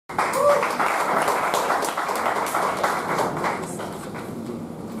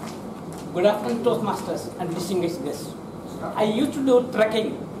Good afternoon, Toastmasters and distinguished guests. I used to do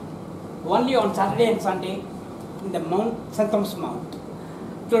trekking only on Saturday and Sunday in the St. Thomas Mount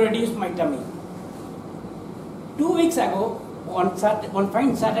to reduce my tummy. 2 weeks ago, on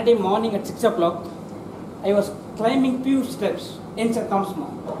fine Saturday morning at 6 o'clock, I was climbing few steps in St. Thomas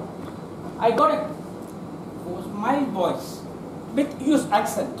Mount. I got a mild voice with huge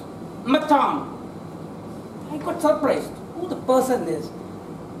accent. Matan! I got surprised who the person is.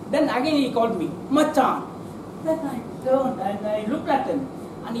 Then again he called me, Machan. Then I turned and I looked at him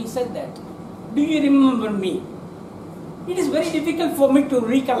and he said that, do you remember me? It is very difficult for me to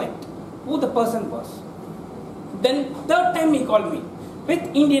recollect who the person was. Then third time he called me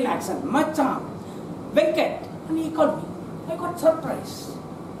with Indian accent, Machan, Venkat, and he called me. I got surprised.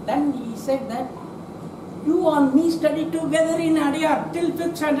 Then he said that, you and me studied together in Adyar till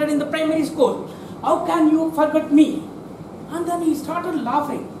 5th standard in the primary school. How can you forget me? And then he started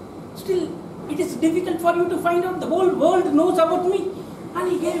laughing. Still, it is difficult for you to find out. The whole world knows about me.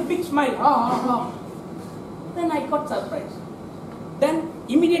 And he gave a big smile. Then I got surprised. Then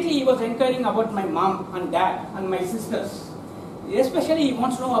immediately he was inquiring about my mom and dad and my sisters. Especially he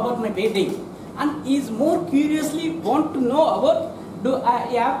wants to know about my wedding. And he is more curiously want to know about, do I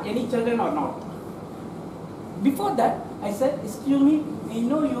have any children or not. Before that, I said, excuse me, may I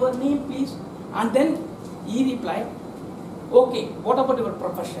know your name please? And then he replied, okay, what about your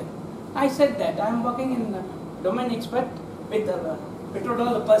profession? I said that I am working in domain expert with a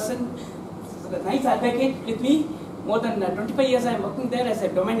petrodollar person, a nice advocate with me. More than 25 years I am working there as a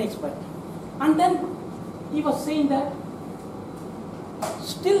domain expert. And then he was saying that,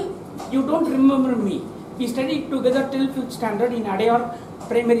 still you don't remember me. We studied together till 5th standard in Adyar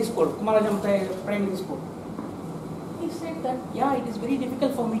primary school, Kumarajam primary school. He said that, yeah, it is very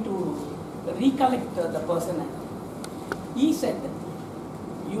difficult for me to recollect the person. He said that,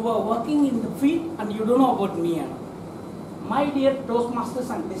 you are working in the field and you don't know about me. My dear Toastmasters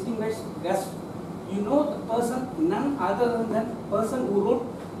and distinguished guests, you know the person, none other than the person who wrote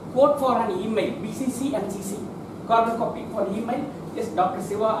quote for an email, BCC and CC, carbon copy for email is Dr.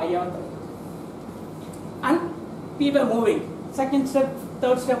 Siva Ayyathai. And we were moving, second step,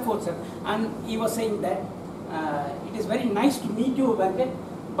 third step, fourth step, and he was saying that, it is very nice to meet you, Venkat,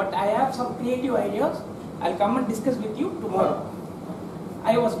 but I have some creative ideas. I'll come and discuss with you tomorrow.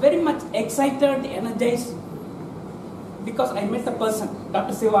 I was very much excited, energized, because I met the person,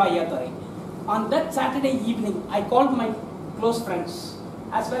 Dr. Siva Ayyathai. On that Saturday evening, I called my close friends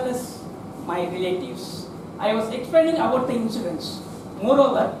as well as my relatives. I was explaining about the incidents.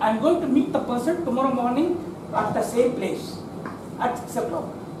 Moreover, I am going to meet the person tomorrow morning at the same place at 6 o'clock.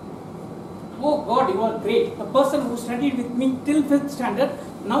 Oh God, you are great. The person who studied with me till 5th standard,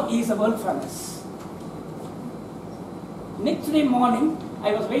 now he is a world famous. Next day morning,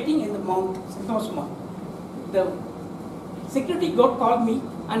 I was waiting in the Mount, St. Thomas Mount. The security guard called me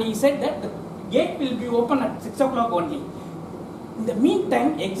and he said that the gate will be open at 6 o'clock only. In the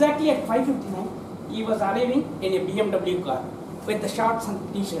meantime, exactly at 5:59, he was arriving in a BMW car with the shorts and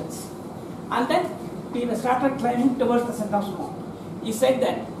t-shirts. And then we started climbing towards the St. Thomas Mount. He said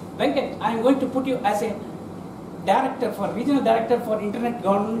that, Venkat, I am going to put you as a regional director for Internet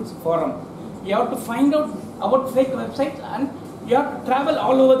Governance Forum. You have to find out about fake websites and you have to travel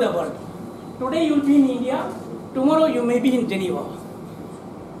all over the world. Today you will be in India, tomorrow you may be in Geneva.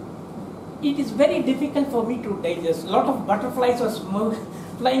 It is very difficult for me to digest. A lot of butterflies were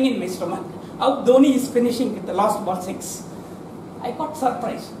flying in my stomach. How Dhoni is finishing with the last ball 6. I got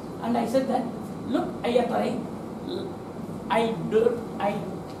surprised and I said that, look Ayyathai, I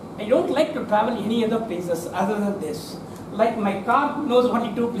don't like to travel any other places other than this. Like my car knows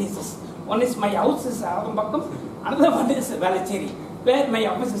only 2 places. One is my house is Adambakkam, another one is Valacheri, where my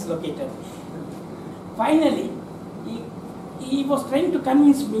office is located. Finally, he was trying to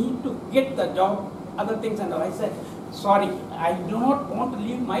convince me to get the job, other things, and I said, sorry, I do not want to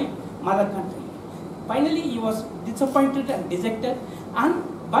leave my mother country. Finally, he was disappointed and dejected,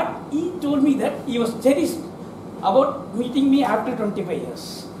 but he told me that he was cherished about meeting me after 25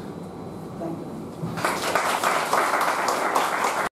 years. Thank you.